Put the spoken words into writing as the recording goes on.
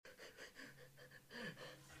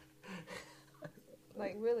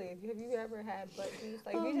Like, really, have you ever had butt juice?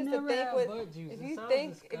 Like, I've you just never think had with, butt juice. if It you sounds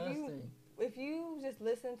think, disgusting. if you just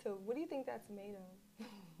listen to, what do you think that's made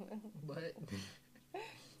of? But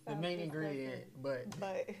the main ingredient, but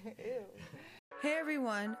ew. Hey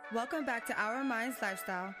everyone, welcome back to Our Minds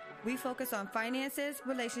Lifestyle. We focus on finances,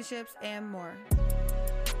 relationships, and more.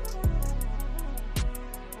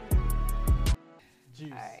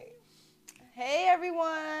 juice. All right. Hey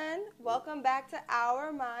everyone, welcome back to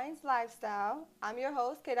Our Minds Lifestyle. I'm your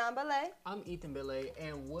host, Kedan Belay. I'm Ethan Belay,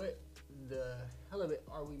 and what the hell of it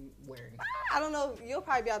are we wearing? I don't know, you'll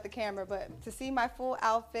probably be out the camera, but to see my full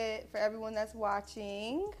outfit for everyone that's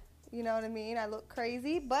watching, you know what I mean? I look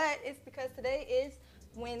crazy, but it's because today is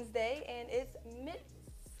Wednesday and it's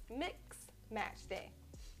mix match day.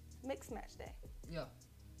 Mix match day. Yeah.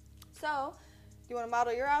 So, do you want to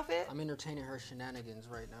model your outfit? I'm entertaining her shenanigans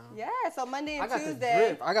right now. Yeah, so Monday and I got Tuesday. the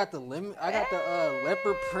drip. I got the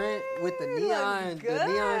leopard print with the neon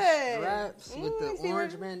straps with the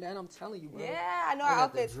orange bandana. I'm telling you, bro. Yeah, I know our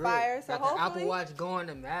outfit's fire. So got hopefully, the Apple Watch going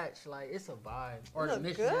to match. Like, it's a vibe. Or the look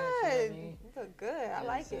mismatch. good. You know what I mean? You look good. I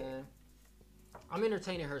like it. I'm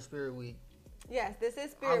entertaining her Spirit Week. Yes, this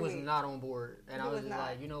is Spirit Week. I was not on board, and I was just not.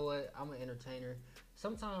 like, you know what? I'm an entertainer.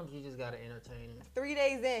 Sometimes you just gotta entertain her. 3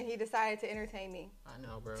 days in, he decided to entertain me. I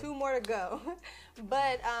know, bro. 2 more to go.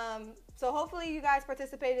 But, so hopefully you guys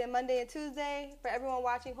participated in Monday and Tuesday. For everyone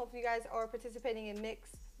watching, hopefully you guys are participating in Mix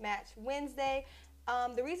Match Wednesday.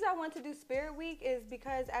 The reason I want to do Spirit Week is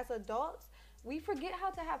because as adults, we forget how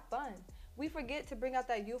to have fun. We forget to bring out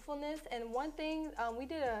that youthfulness. And one thing, we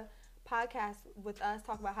did a podcast with us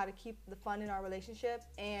talk about how to keep the fun in our relationship.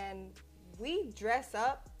 And we dress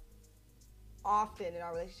up often in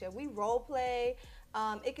our relationship. We role play.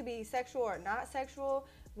 It could be sexual or not sexual.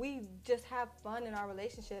 We just have fun in our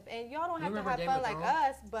relationship, and y'all don't have to have fun like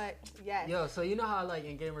us. But yes. Yo, so you know how like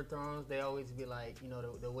in Game of Thrones they always be like, you know,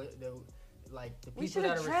 the like the we people should that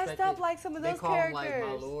have are dressed respected, up like some of those they call characters. them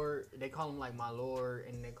like my lord. They call them like my lord,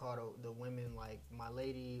 and they call the women like my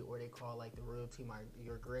lady, or they call like the royalty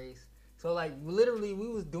your grace. So like literally we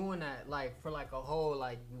was doing that like for like a whole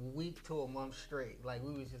like week to a month straight. Like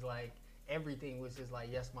we was just like. Everything was just like,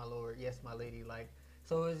 yes, my lord, yes, my lady. Like,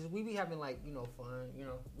 so we be having like, you know, fun. You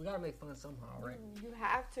know, we gotta make fun somehow, right? You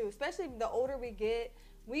have to, especially the older we get.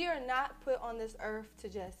 We are not put on this earth to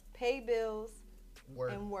just pay bills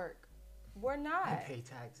and work. We're not. And pay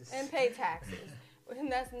taxes. And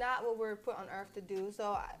that's not what we're put on earth to do.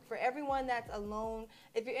 So for everyone that's alone,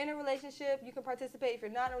 if you're in a relationship, you can participate. If you're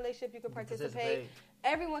not in a relationship, you can participate.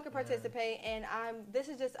 Everyone can participate. And this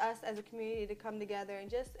is just us as a community to come together and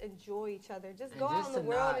just enjoy each other. Just go out in the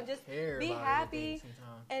world and just be happy.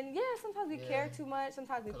 And yeah, sometimes we care too much.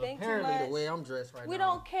 Sometimes we think too much. Apparently the way I'm dressed right now. We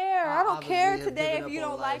don't care. I don't care today if you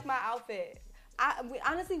don't like my outfit.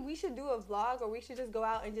 Honestly, we should do a vlog, or we should just go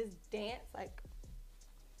out and just dance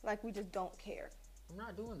like we just don't care. I'm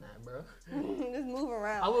not doing that, bro. Just move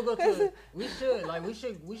around. I will go to. We should.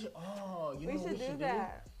 Oh, you know what we should do?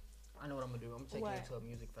 That. I know what I'm gonna do. I'm gonna take you to a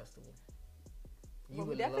music festival. Well,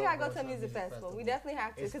 we definitely gotta go to a music festival. We definitely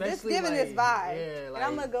have to, because it's Especially, giving like, this vibe. yeah, like, and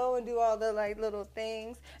I'm gonna go and do all the like little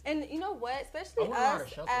things. And you know what? Especially us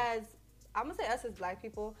as Black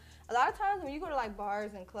people. A lot of times when you go to like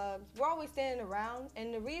bars and clubs, we're always standing around,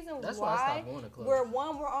 and the reason why we're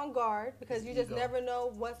on guard, because you just never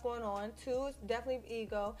know what's going on. 2, it's definitely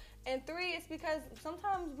ego, and 3, it's because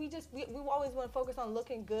sometimes we always want to focus on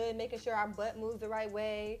looking good, making sure our butt moves the right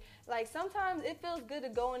way. Like sometimes it feels good to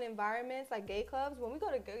go in environments like gay clubs. When we go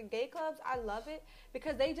to gay clubs, I love it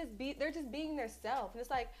because they're just being themselves. And it's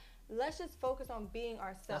like, let's just focus on being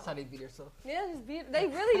ourselves. That's how they be themselves. Yeah, they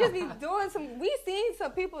really just be doing some. We seen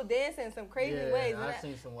some people dancing in some crazy ways. I've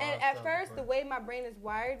seen some wild and at stuff first, before. the way my brain is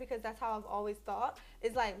wired, because that's how I've always thought,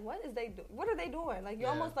 is like, what are they doing? Like you're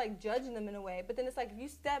almost like judging them in a way. But then it's like if you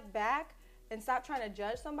step back and stop trying to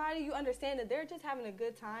judge somebody, you understand that they're just having a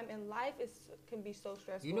good time, and life can be so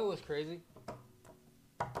stressful. You know what's crazy?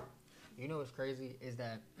 Is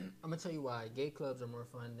that I'm gonna tell you why gay clubs are more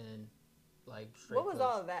fun than like straight What was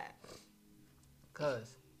clubs. all of that?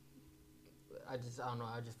 Cause I don't know.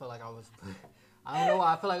 I just felt like I was. I don't know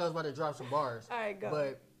why. I feel like I was about to drop some bars. All right, go.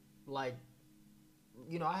 But like,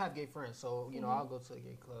 you know, I have gay friends, so you know, I'll go to a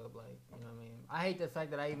gay club. Like, you know what I mean? I hate the fact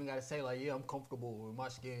that I even gotta say like, yeah, I'm comfortable with my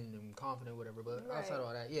skin and I'm confident, whatever. But outside of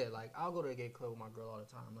all that, yeah, like I'll go to a gay club with my girl all the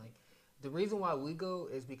time. Like, the reason why we go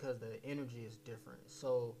is because the energy is different.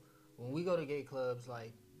 So when we go to gay clubs,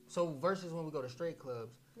 like, so versus when we go to straight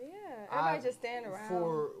clubs. Yeah, everybody just stand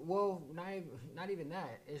around. Not even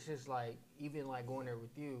that. It's just like, even like going there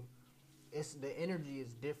with you, it's the energy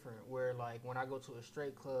is different. Where like when I go to a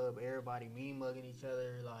straight club, everybody mean mugging each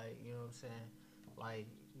other, like, you know what I'm saying? like,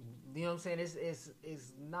 you know what I'm saying?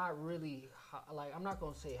 It's not really like, I'm not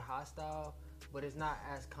gonna say hostile, but it's not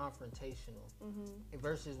as confrontational.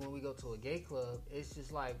 Versus when we go to a gay club, it's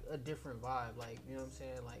just like a different vibe. Like, you know what I'm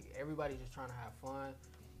saying? Like, everybody's just trying to have fun.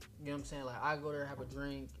 You know what I'm saying? Like, I go there, have a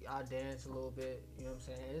drink, I dance a little bit. You know what I'm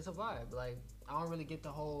saying? And it's a vibe. Like, I don't really get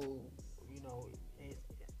the whole, you know,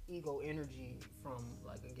 ego energy from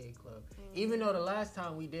like a gay club. Even though the last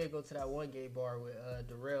time we did go to that one gay bar with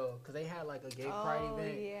Darrell, because they had like a gay pride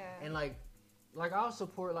event, and like I'll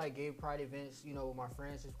support like gay pride events, you know, with my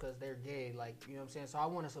friends just because they're gay, like, you know what I'm saying. So I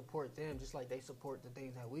want to support them just like they support the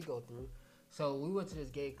things that we go through. So we went to this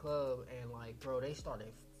gay club and like, bro, they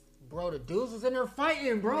started. Bro, the dudes was in there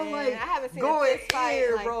fighting, bro. Man, like, I haven't seen going a fist fight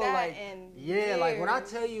here, like bro. that Like, in yeah, like when I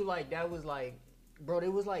years. tell you, like, that was like, bro, they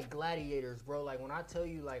was like gladiators, bro. Like, when I tell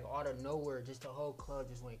you, like, out of nowhere, just the whole club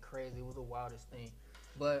just went crazy. It was the wildest thing.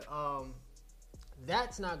 But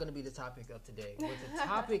that's not going to be the topic of today. What the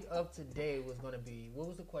topic of today was going to be, what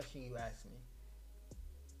was the question you asked me?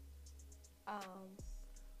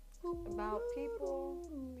 About people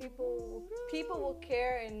will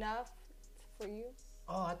care enough for you.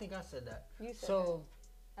 Oh, I think I said that. You said so,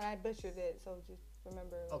 that. And I butchered it, so just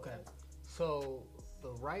remember. Okay. So,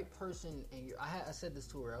 the right person, and I said this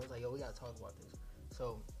to her. I was like, yo, we got to talk about this.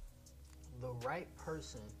 So, the right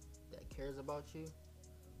person that cares about you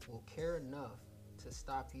will care enough to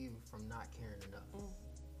stop you from not caring enough.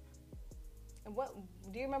 And what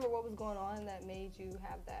do you remember what was going on that made you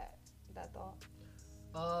have that thought?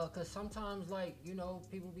 Cause sometimes, like, you know,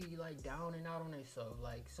 people be like down and out on themselves.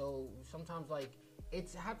 Like, so sometimes, like,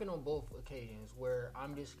 it's happened on both occasions where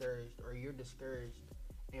I'm discouraged or you're discouraged,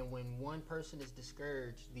 and when one person is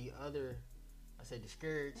discouraged, the other, I said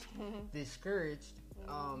discouraged,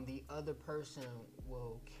 the other person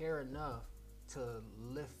will care enough to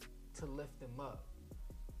lift them up.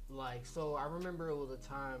 Like, so I remember it was a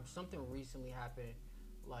time something recently happened,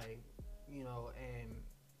 like, you know, and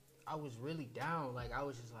I was really down. Like, I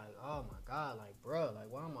was just like, oh my God, like, bro, like,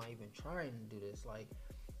 why am I even trying to do this? Like,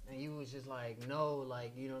 and you was just like, no,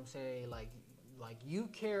 like, you know what I'm saying? Like you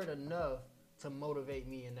cared enough to motivate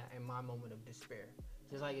me in my moment of despair.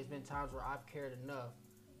 Just like it's been times where I've cared enough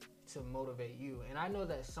to motivate you. And I know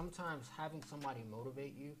that sometimes having somebody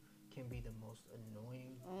motivate you can be the most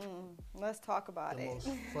annoying. Let's talk about the it. most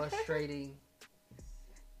frustrating.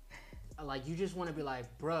 Like, you just want to be like,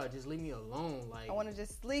 bruh, just leave me alone. Like, I want to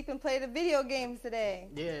just sleep and play the video games today.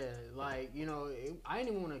 Yeah, like, you know, I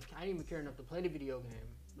didn't even care enough to play the video game.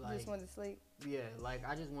 Like, Just wanted to sleep. Yeah, like,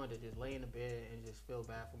 I just wanted to just lay in the bed and just feel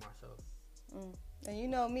bad for myself. And you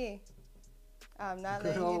know me, I'm not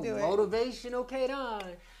Good letting you do it. Motivational K-Don.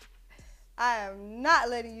 I am not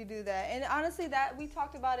letting you do that. And honestly, that we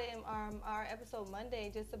talked about it in our episode Monday,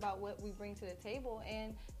 just about what we bring to the table.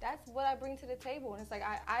 And that's what I bring to the table. And it's like,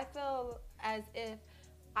 I feel as if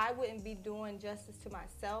I wouldn't be doing justice to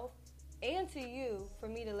myself and to you for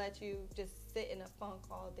me to let you just sit in a funk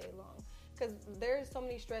all day long. Because there's so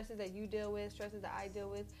many stresses that you deal with, stresses that I deal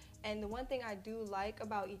with. And the one thing I do like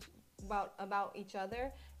about each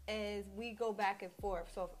other is we go back and forth.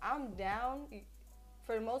 So if I'm down,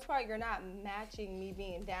 for the most part, you're not matching me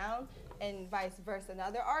being down, and vice versa. Now,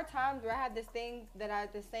 there are times where I have this saying that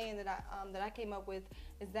I came up with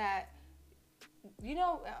is that, you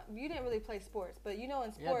know, you didn't really play sports, but you know,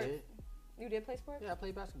 in sports, Yeah, I did. You did play sports? Yeah, I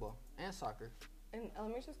played basketball and soccer. In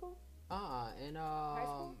elementary school? In high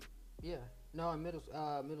school? Yeah, no, in middle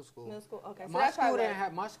school. Middle school. Okay, so my that's school why didn't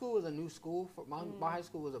have. My school was a new school. My high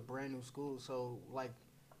school was a brand new school, so like,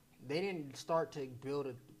 they didn't start to build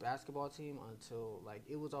a basketball team until, like,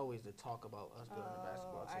 it was always the talk about us building a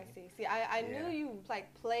basketball team. I see. I knew you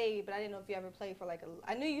like played, but I didn't know if you ever played for like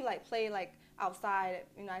I knew you like played like outside.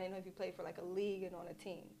 You know, I didn't know if you played for like a league and on a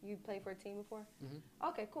team. You played for a team before? Mm-hmm.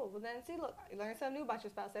 Okay, cool. Well then, see, look, you learn something new about your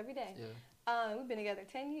spouse every day. Yeah. We've been together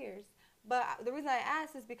 10 years. But the reason I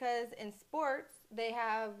asked is because in sports, they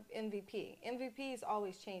have MVP. MVP is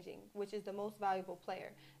always changing, which is the most valuable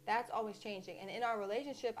player. That's always changing. And in our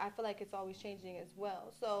relationship, I feel like it's always changing as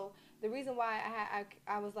well. So the reason why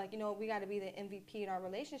I was like, you know, we got to be the MVP in our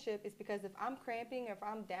relationship is because if I'm cramping or if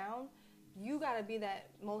I'm down, you got to be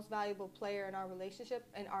that most valuable player in our relationship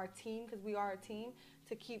and our team, because we are a team,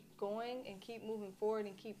 to keep going and keep moving forward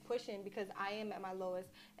and keep pushing, because I am at my lowest.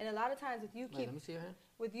 And a lot of times if you keep... let me see your hand.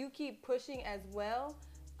 With you keep pushing as well,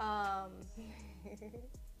 Go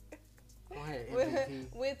ahead,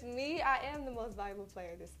 MVP. with me, I am the most valuable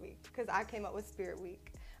player this week because I came up with Spirit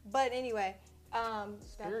Week. But anyway,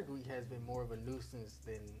 Spirit Week has been more of a nuisance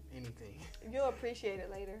than anything. You'll appreciate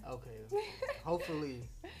it later. Okay, hopefully.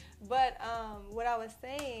 But what I was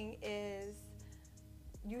saying is,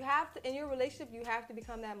 You have to, in your relationship, you have to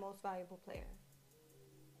become that most valuable player.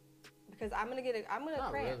 Because I'm gonna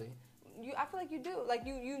Not cramp. really. I feel like you do. Like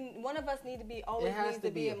one of us needs to be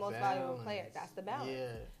a most valuable player. That's the balance.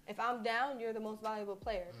 Yeah. If I'm down, you're the most valuable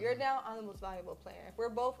player. If you're down, I'm the most valuable player. If we're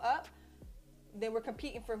both up, then we're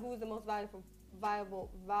competing for who's the most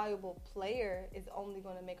valuable player is only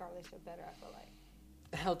going to make our relationship better. I feel like.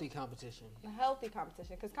 A healthy competition. A healthy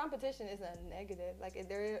competition, because competition isn't a negative. Like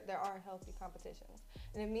there are healthy competitions,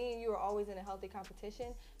 and if me and you are always in a healthy competition,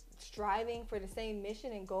 striving for the same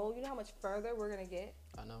mission and goal, you know how much further we're gonna get.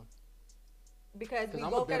 I know. Because we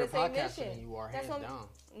I'm both a better got the same podcaster mission. than you are, hands down.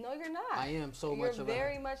 No, you're not. I am so you're much of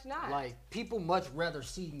very much not. Like, people much rather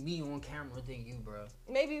see me on camera than you, bro.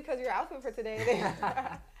 Maybe because your outfit for today.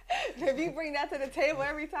 If you bring that to the table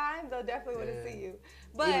every time, they'll definitely want to see you.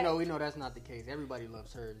 But even though we know that's not the case, everybody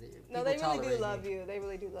loves her. No, they really do love you. They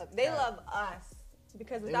really do love. They love us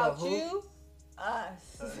because without you,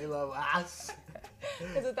 us. They love us.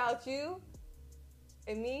 Because without you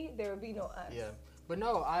and me, there would be no us. Yeah. But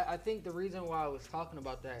no, I think the reason why I was talking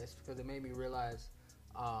about that is because it made me realize,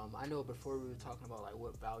 I know before we were talking about like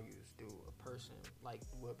what values do a person, like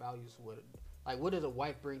what does a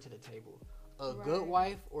wife bring to the table? A good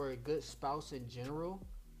wife or a good spouse in general,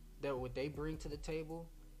 that what they bring to the table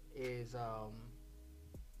is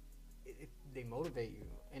they motivate you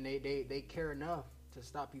and they care enough to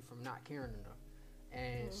stop you from not caring enough.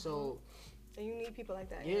 And so and you need people like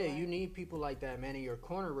that. Yeah, you need people like that, man, in your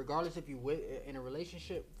corner, regardless if you in a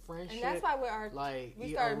relationship, friendship. And that's why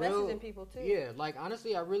we started messaging people too. Yeah, like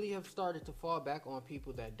honestly, I really have started to fall back on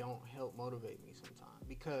people that don't help motivate me sometimes.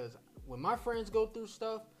 Because when my friends go through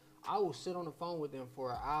stuff, I will sit on the phone with them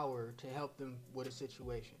for an hour to help them with a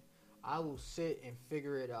situation. I will sit and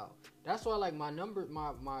figure it out. That's why, like, my numbers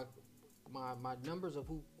of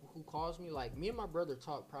who calls me, like, me and my brother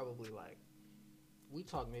talk probably, like, we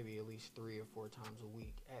talk maybe at least 3 or 4 times a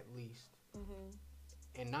week, at least.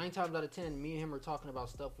 And 9 times out of 10, me and him are talking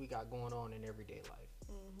about stuff we got going on in everyday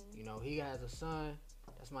life. You know, he has a son.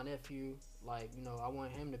 That's my nephew. Like, you know, I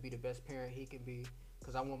want him to be the best parent he can be.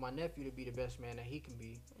 Because I want my nephew to be the best man that he can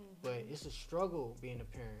be. But it's a struggle being a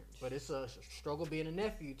parent. But it's a struggle being a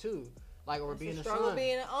nephew, too. Like, or being a son. It's a struggle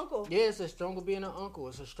being an uncle. Yeah, it's a struggle being an uncle.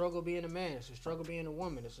 It's a struggle being a man. It's a struggle being a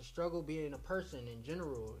woman. It's a struggle being a person in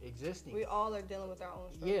general, existing. We all are dealing with our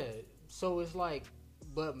own struggles. Yeah. So it's like,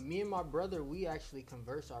 but me and my brother, we actually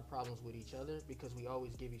converse our problems with each other because we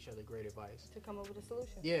always give each other great advice. To come up with a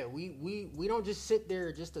solution. Yeah, we don't just sit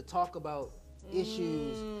there just to talk about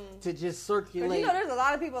issues to just circulate. You know, there's a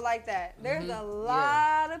lot of people like that. There's a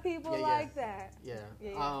lot of people like that.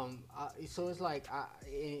 So it's like,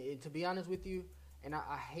 to be honest with you, and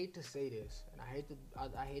I hate to say this, and I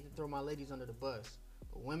hate to throw my ladies under the bus,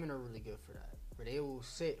 but women are really good for that. Where they will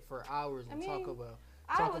sit for hours and talk about.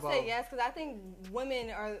 I would say yes, because I think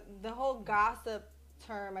women are the whole gossip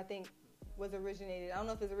term. I think was originated. I don't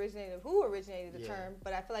know if it's originated who originated the term,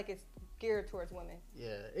 but I feel like it's geared towards women.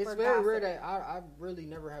 Yeah, it's very rare that I really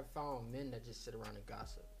never have found men that just sit around and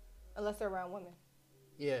gossip. Unless they're around women.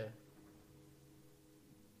 Yeah.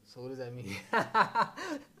 So what does that mean?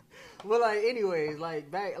 Well, like, anyways,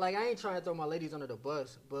 like I ain't trying to throw my ladies under the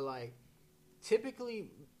bus, but like,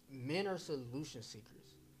 typically men are solution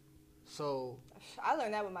seekers. So I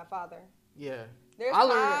learned that with my father. Yeah. I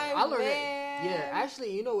learned that. Yeah,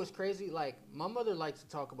 actually, you know what's crazy? Like, my mother likes to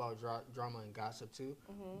talk about drama and gossip too,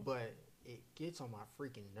 but it gets on my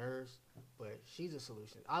freaking nerves. But she's a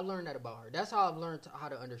solution. I learned that about her. That's how I've learned how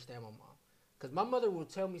to understand my mom. Because my mother will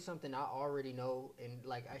tell me something I already know, and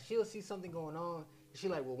like she'll see something going on, and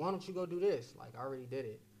she's like, "Well, why don't you go do this?" Like, I already did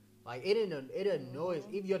it. Like, it annoys.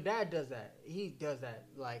 Even your dad does that. He does that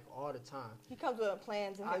like all the time. He comes with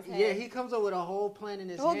plans in his head. Yeah, he comes up with a whole plan in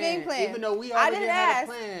his head. Whole game plan. Even though we already had a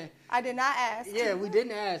plan. I did not ask. Yeah, we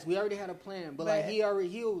didn't ask. We already had a plan. But like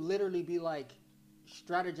he'll literally be like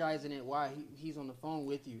strategizing it while he's on the phone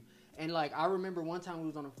with you. And like, I remember one time we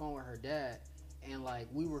was on the phone with her dad, and like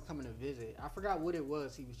we were coming to visit. I forgot what it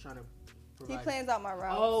was he was trying to provide. He plans out my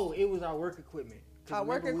routes. Oh, it was our work equipment. Our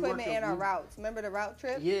work equipment and our routes. Remember the route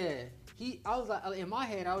trip? Yeah. I was like, in my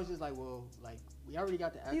head, I was just like, well, like, we already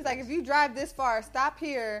got the address. He's like, if you drive this far, stop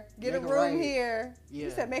here, get a room here. Yeah.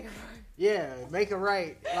 He said, make a right. Yeah, make a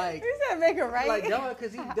right. Like, he said, make a right. Like,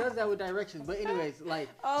 because he does that with directions. But anyways, like,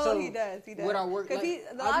 so he does. With our work, because like,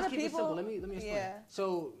 a lot of people. Let me explain. Yeah.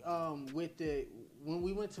 So, when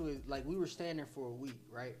we went to it, like, we were staying there for a week,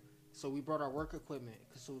 right? So we brought our work equipment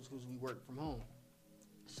because we worked from home,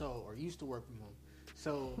 or used to work from home.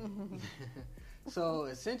 So, so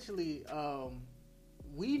essentially,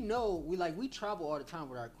 we know we travel all the time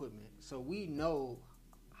with our equipment, so we know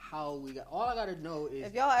how we got. All I gotta know is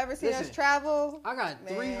if y'all ever seen us travel, I got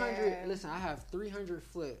 300. Listen, I have 300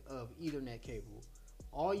 foot of Ethernet cable.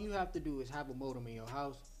 All you have to do is have a modem in your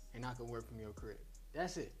house, and I can work from your crib.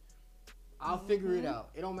 That's it. I'll figure it out.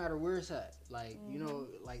 It don't matter where it's at. Like you know,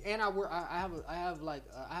 like, and I work. I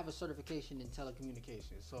have a certification in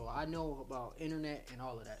telecommunications, so I know about internet and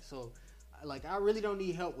all of that. So, like, I really don't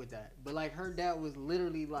need help with that. But like, her dad was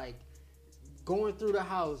literally like going through the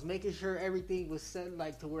house, making sure everything was set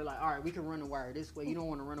like to where like, all right, we can run the wire this way. You don't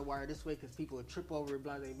want to run the wire this way because people would trip over it,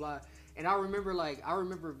 blah blah blah. And I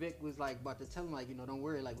remember Vic was like about to tell him like, you know, don't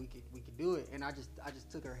worry, like we could do it. And I just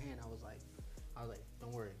took her hand. I was like,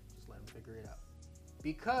 don't worry. Let him figure it out,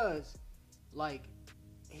 because like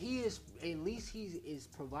he is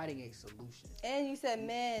providing a solution. And you said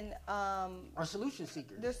men are solution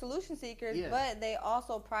seekers. They're solution seekers, but they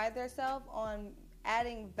also pride themselves on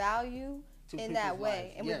adding value in that way.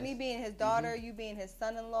 Lives. And with me being his daughter, you being his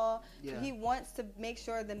son-in-law, he wants to make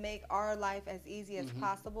sure to make our life as easy as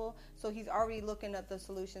possible. So he's already looking at the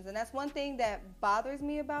solutions. And that's one thing that bothers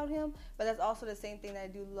me about him, but that's also the same thing that I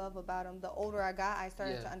do love about him. The older I got, I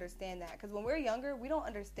started to understand that. Because when we're younger, we don't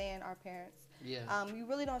understand our parents. You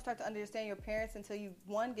really don't start to understand your parents until you,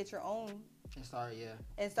 one, get your own. And start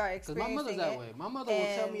experiencing it. My mother's that way. My mother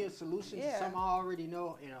will tell me a solution to something I already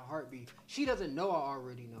know in a heartbeat. She doesn't know I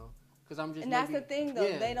already know. I'm just, and that's the thing,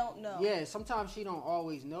 though. They don't know. Yeah, sometimes she don't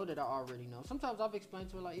always know that I already know. Sometimes I've explained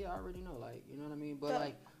to her, like, I already know. Like, you know what I mean? But,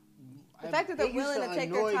 like... The fact that they're willing to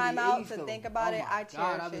take their time out to think about it, I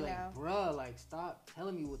cherish it now. Bruh, like, stop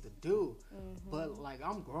telling me what to do. But, like,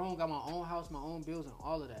 I'm grown, got my own house, my own bills, and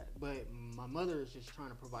all of that. But my mother is just trying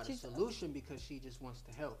to provide a solution because she just wants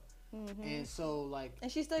to help. And so, like...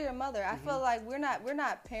 And she's still your mother. I feel like we're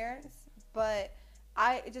not parents, but...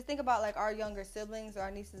 I just think about like our younger siblings or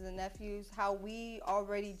our nieces and nephews, how we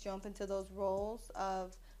already jump into those roles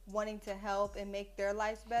of wanting to help and make their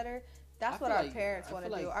lives better. That's what our parents want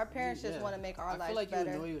to do. Our parents just want to make our lives better. I feel like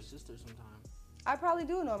you annoy your sister sometimes. I probably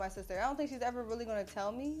do annoy my sister. I don't think she's ever really going to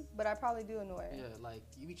tell me, but I probably do annoy her. Yeah, like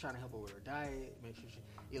you be trying to help her with her diet, make sure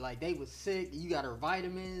like they was sick. You got her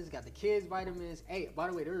vitamins, got the kids' vitamins. Hey, by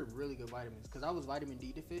the way, they're really good vitamins because I was vitamin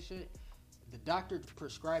D deficient. The doctor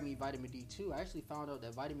prescribed me vitamin D2. I actually found out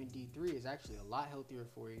that vitamin D3 is actually a lot healthier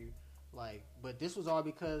for you. Like, but this was all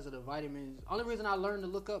because of the vitamins. Only reason I learned to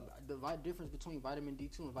look up the difference between vitamin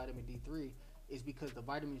D2 and vitamin D3 is because the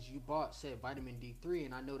vitamins you bought said vitamin D3,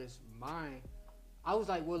 and I noticed mine. I was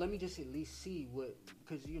like, well, let me just at least see what,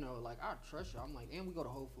 because, you know, like, I trust you. I'm like, and we go to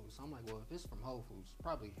Whole Foods. So I'm like, well, if it's from Whole Foods,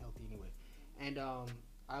 probably healthy anyway. And,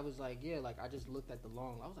 I was like, yeah, like, I just looked at the I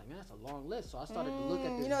was like, man, that's a long list. So I started to look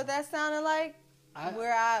at this. You know what that sounded like?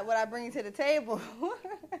 What I bring to the table.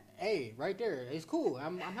 Hey, right there. It's cool.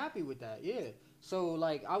 I'm happy with that. Yeah. So,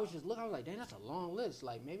 like, I was just looking. I was like, dang, that's a long list.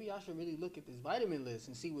 Like, maybe I should really look at this vitamin list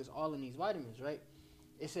and see what's all in these vitamins, right?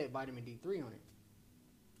 It said vitamin D3 on it.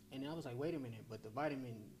 And I was like, wait a minute. But the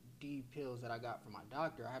vitamin D pills that I got from my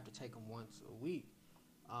doctor, I have to take them once a week.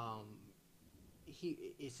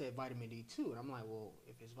 It said vitamin D2, and I'm like, well,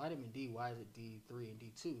 if it's vitamin D, why is it D3 and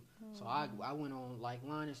D2? So I went on like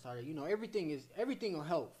line and started, you know, everything will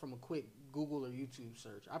help from a quick Google or YouTube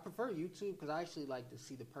search. I prefer YouTube because I actually like to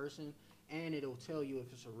see the person, and it'll tell you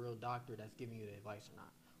if it's a real doctor that's giving you the advice or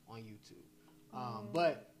not on YouTube.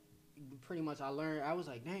 But pretty much I learned, I was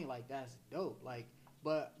like, dang, like that's dope. Like,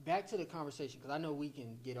 but back to the conversation, because I know we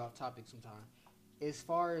can get off topic sometime. As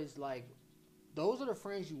far as like, those are the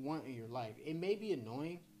friends you want in your life. It may be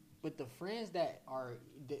annoying, but the friends that are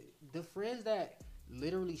the friends that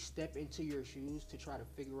literally step into your shoes to try to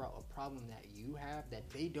figure out a problem that you have that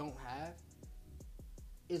they don't have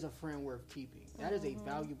is a friend worth keeping. That is a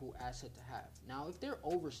valuable asset to have. Now, if they're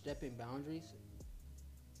overstepping boundaries,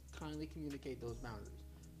 kindly communicate those boundaries.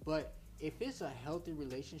 But if it's a healthy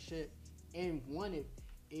relationship, and one,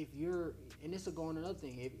 if you're, and this will go on another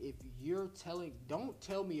thing, if you're don't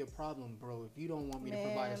tell me a problem, bro, if you don't want me to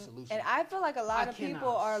provide a solution. And I feel like a lot of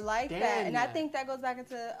people are like that. And I think that goes back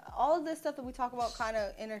into all of this stuff that we talk about kind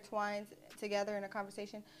of intertwines together in a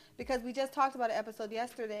conversation, because we just talked about an episode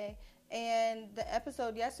yesterday, and the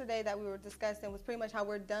episode yesterday that we were discussing was pretty much how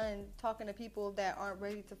we're done talking to people that aren't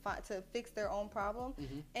ready to fix their own problem.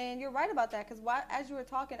 And you're right about that, because as you were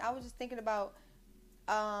talking, I was just thinking about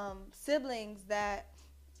siblings that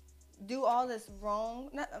do all this wrong,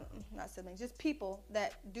 not siblings, just people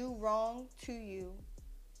that do wrong to you,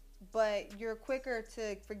 but you're quicker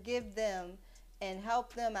to forgive them and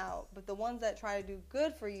help them out. But the ones that try to do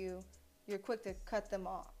good for you, you're quick to cut them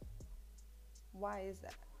off. Why is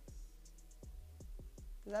that?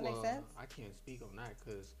 Does that make sense? I can't speak on that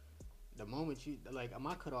because The moment you like,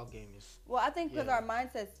 my cutoff game is. Well, I think because our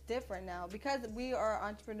mindset's different now, because we are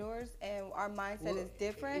entrepreneurs and our mindset is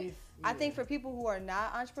different. I think for people who are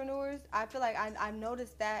not entrepreneurs, I feel like I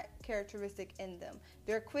noticed that characteristic in them.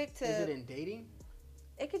 They're quick to. Is it in dating?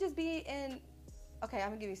 It could just be in. Okay, I'm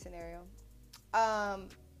gonna give you a scenario.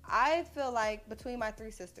 I feel like between my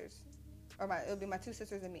three sisters, it'll be my two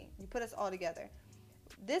sisters and me. You put us all together.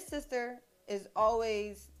 This sister is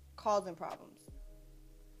always causing problems.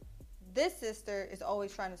 This sister is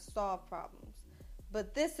always trying to solve problems.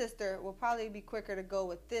 But this sister will probably be quicker to go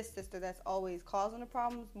with this sister that's always causing the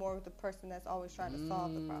problems, more with the person that's always trying to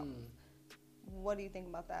solve the problems. What do you think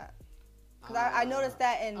about that? Because I noticed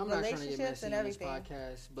that in relationships and everything. I'm not trying to get messy on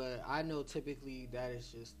this podcast, but I know typically that is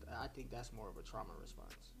just, I think that's more of a trauma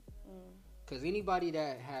response. Because anybody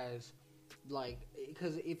that has, like,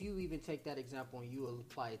 because if you even take that example and you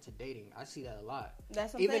apply it to dating, I see that a lot.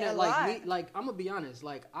 That's what I'm saying, a lot. I'm gonna be honest.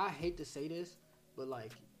 Like, I hate to say this, but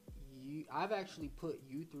like, I've actually put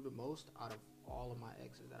you through the most out of all of my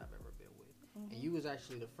exes that I've ever been with, and you was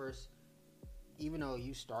actually the first. Even though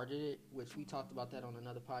you started it, which we talked about that on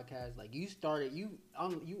another podcast, like you started, you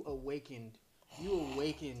awakened.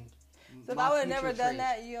 So if I would have never done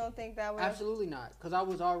that, you don't think that would? Absolutely not, because I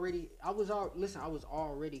was already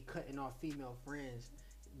cutting off female friends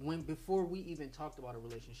before we even talked about a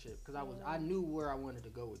relationship, because I knew where I wanted to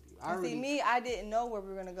go with you. I didn't know where we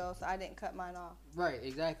were gonna go, so I didn't cut mine off. Right,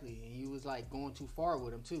 exactly, and you was like going too far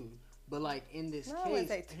with them too. But like in this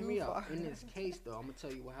case, hear me out. In this case, though, I'm gonna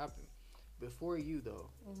tell you what happened. Before you though,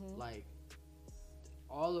 like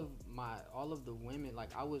all of the women, like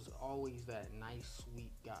I was always that nice,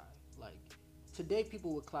 sweet guy. Like today,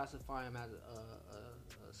 people would classify him as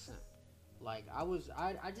a simp. Like I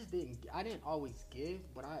didn't always give,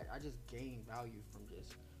 but I just gained value from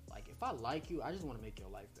just like, if I like you, I just want to make your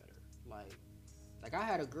life better. Like I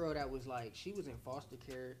had a girl that was like, she was in foster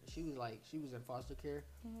care. She was in foster care,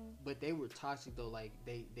 but they were toxic though. Like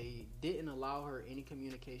they didn't allow her any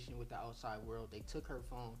communication with the outside world. They took her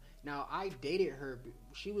phone. Now I dated her.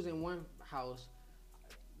 She was in one house.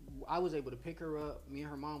 I was able to pick her up. Me and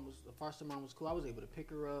her the foster mom was cool. I was able to pick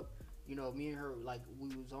her up. You know, me and her, like, we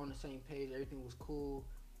was on the same page. Everything was cool.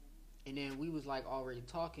 And then we was like already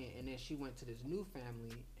talking. And then she went to this new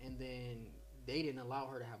family, and then they didn't allow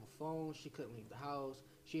her to have a phone. She couldn't leave the house.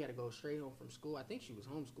 She had to go straight home from school. I think she was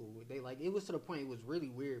homeschooled. It was to the point it was really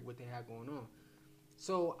weird what they had going on.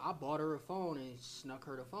 So I bought her a phone and snuck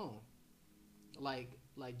her the phone, like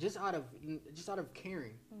just out of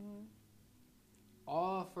caring.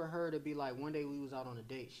 All for her to be like, one day we was out on a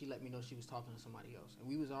date. She let me know she was talking to somebody else, and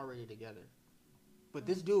we was already together. But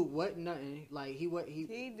this dude wasn't nothing. Like he wouldn't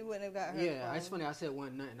have got her. Yeah, phone. It's funny. I said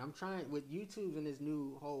wasn't nothing. I'm trying with YouTube and this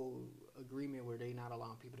new whole agreement where they not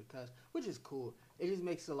allowing people to cuss, which is cool. It just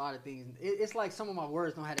makes a lot of things. It's like some of my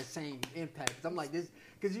words don't have the same impact. I'm like this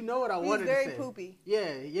because you know what I wanted to say. He's very poopy.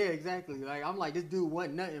 Yeah, exactly. Like I'm like, this dude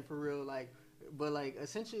wasn't nothing for real. Like, but like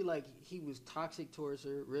essentially like he was toxic towards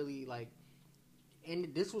her. Really like,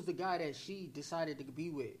 and this was the guy that she decided to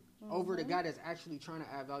be with over the guy that's actually trying to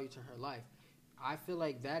add value to her life. I feel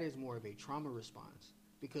like that is more of a trauma response,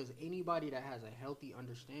 because anybody that has a healthy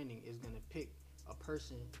understanding is going to pick a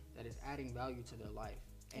person that is adding value to their life.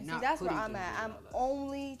 And see, that's where I'm at. I'm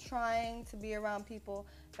only trying to be around people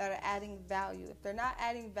that are adding value. If they're not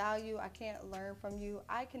adding value, I can't learn from you.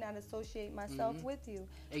 I cannot associate myself with you.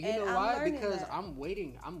 And you know why? Because I'm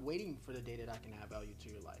waiting for the day that I can add value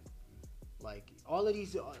to your life. Like all of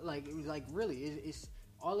these, like really, it's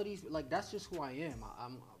all of these. Like that's just who I am.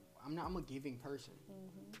 I'm a giving person.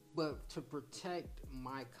 But to protect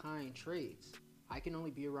my kind traits, I can only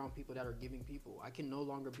be around people that are giving people. I can no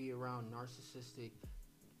longer be around narcissistic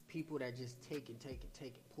people that just take and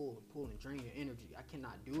pull and drain your energy. I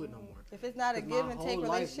cannot do it no more. If it's not a give and take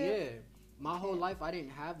relationship. My whole life I didn't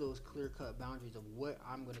have those clear-cut boundaries of what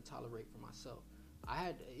I'm going to tolerate for myself.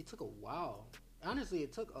 It took a while. Honestly,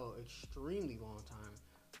 it took an extremely long time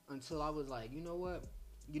until I was like, you know what?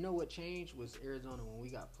 You know what changed was Arizona when we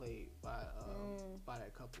got played by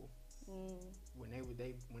that couple. When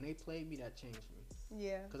they played me, that changed me.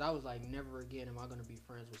 Yeah. Because I was like, never again am I going to be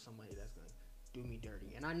friends with somebody that's going to do me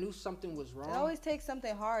dirty. And I knew something was wrong. It always takes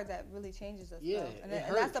something hard that really changes us. Yeah. And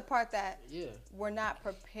that's the part that we're not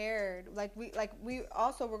prepared. We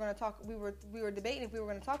also were going to talk. We were debating if we were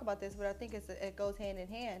going to talk about this, but I think it goes hand in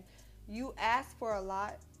hand. You ask for a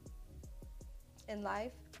lot in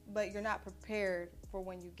life, but you're not prepared for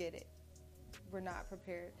when you get it. We're not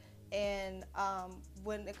prepared. And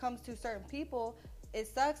when it comes to certain people, it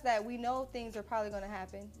sucks that we know things are probably going to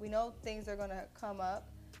happen. We know things are going to come up,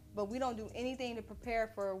 but we don't do anything to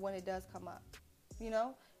prepare for when it does come up. You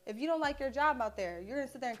know? If you don't like your job out there, you're going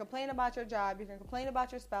to sit there and complain about your job. You're going to complain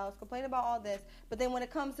about your spouse, complain about all this. But then when it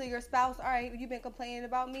comes to your spouse, all right, you've been complaining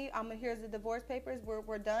about me. Here's the divorce papers.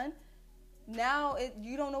 We're done. Now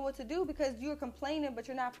you don't know what to do because you're complaining, but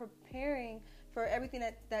you're not preparing for everything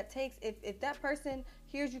that takes. If that person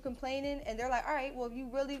hears you complaining and they're like, all right, well,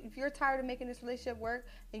 if you're tired of making this relationship work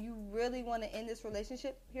and you really want to end this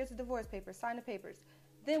relationship, here's the divorce papers. Sign the papers.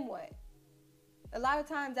 Then what? A lot of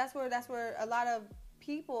times that's where a lot of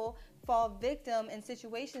people fall victim in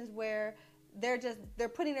situations where they're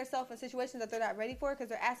putting themselves in situations that they're not ready for because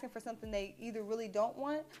they're asking for something they either really don't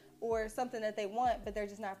want or something that they want, but they're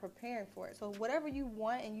just not preparing for it. So whatever you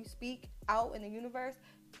want and you speak out in the universe,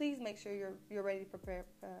 please make sure you're ready to prepare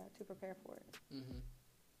for it. Mm-hmm.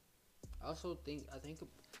 I think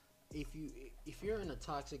if you're in a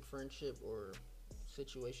toxic friendship or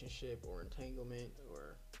situationship or entanglement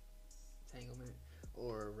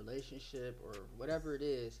or relationship or whatever it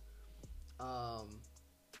is,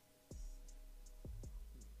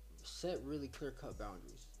 set really clear-cut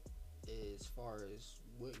boundaries as far as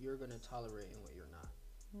what you're going to tolerate and what you're not.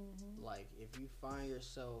 Mm-hmm. Like, if you find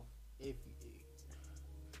yourself,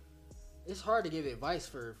 it's hard to give advice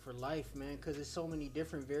for life, man, because there's so many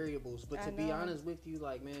different variables. But to be honest with you,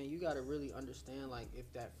 like, man, you got to really understand, like,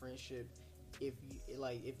 if that friendship,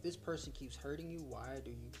 if this person keeps hurting you, why do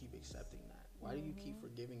you keep accepting that? Why do you keep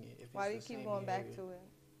forgiving it? Why do you keep going back to it?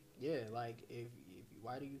 Yeah, like,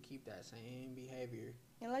 why do you keep that same behavior?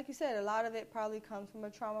 And like you said, a lot of it probably comes from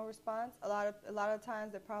a trauma response. A lot of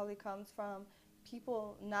times it probably comes from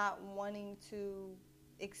people not wanting to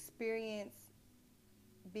experience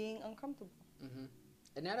being uncomfortable. Mm-hmm.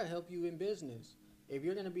 And that'll help you in business. If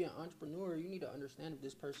you're going to be an entrepreneur, you need to understand if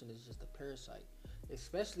this person is just a parasite,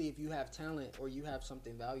 especially if you have talent or you have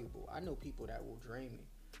something valuable. I know people that will drain me.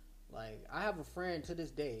 Like, I have a friend to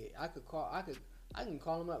this day. I can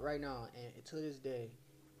call him up right now, and to this day,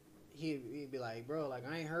 he'd be like, bro, like,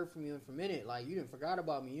 I ain't heard from you in a minute. Like, you done forgot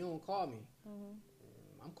about me. You don't call me.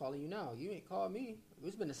 Mm-hmm. I'm calling you now. You ain't called me.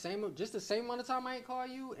 It's been the same amount of time I ain't called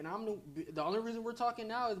you, and the only reason we're talking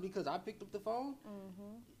now is because I picked up the phone.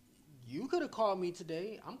 Mm-hmm. You could have called me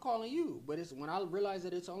today. I'm calling you, but it's when I realize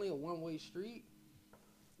that it's only a one-way street.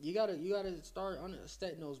 You gotta start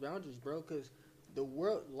setting those boundaries, bro, because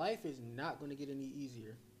life is not going to get any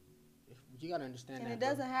easier. You got to understand that. And it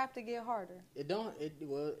doesn't have to get harder.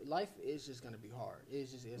 Life is just going to be hard.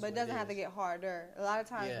 But it doesn't have to get harder. A lot of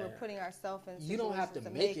times we're putting ourselves in situations you don't have to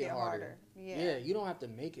make it harder. Yeah, you don't have to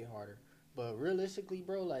make it harder. But realistically,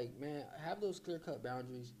 bro, like, man, have those clear-cut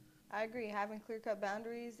boundaries. I agree. Having clear-cut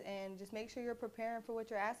boundaries and just make sure you're preparing for what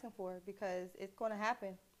you're asking for because it's going to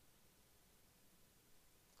happen.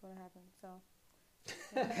 It's going to happen. So...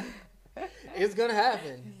 It's going to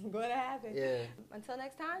happen. It's going to happen. Yeah. Until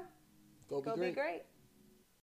next time, go be great.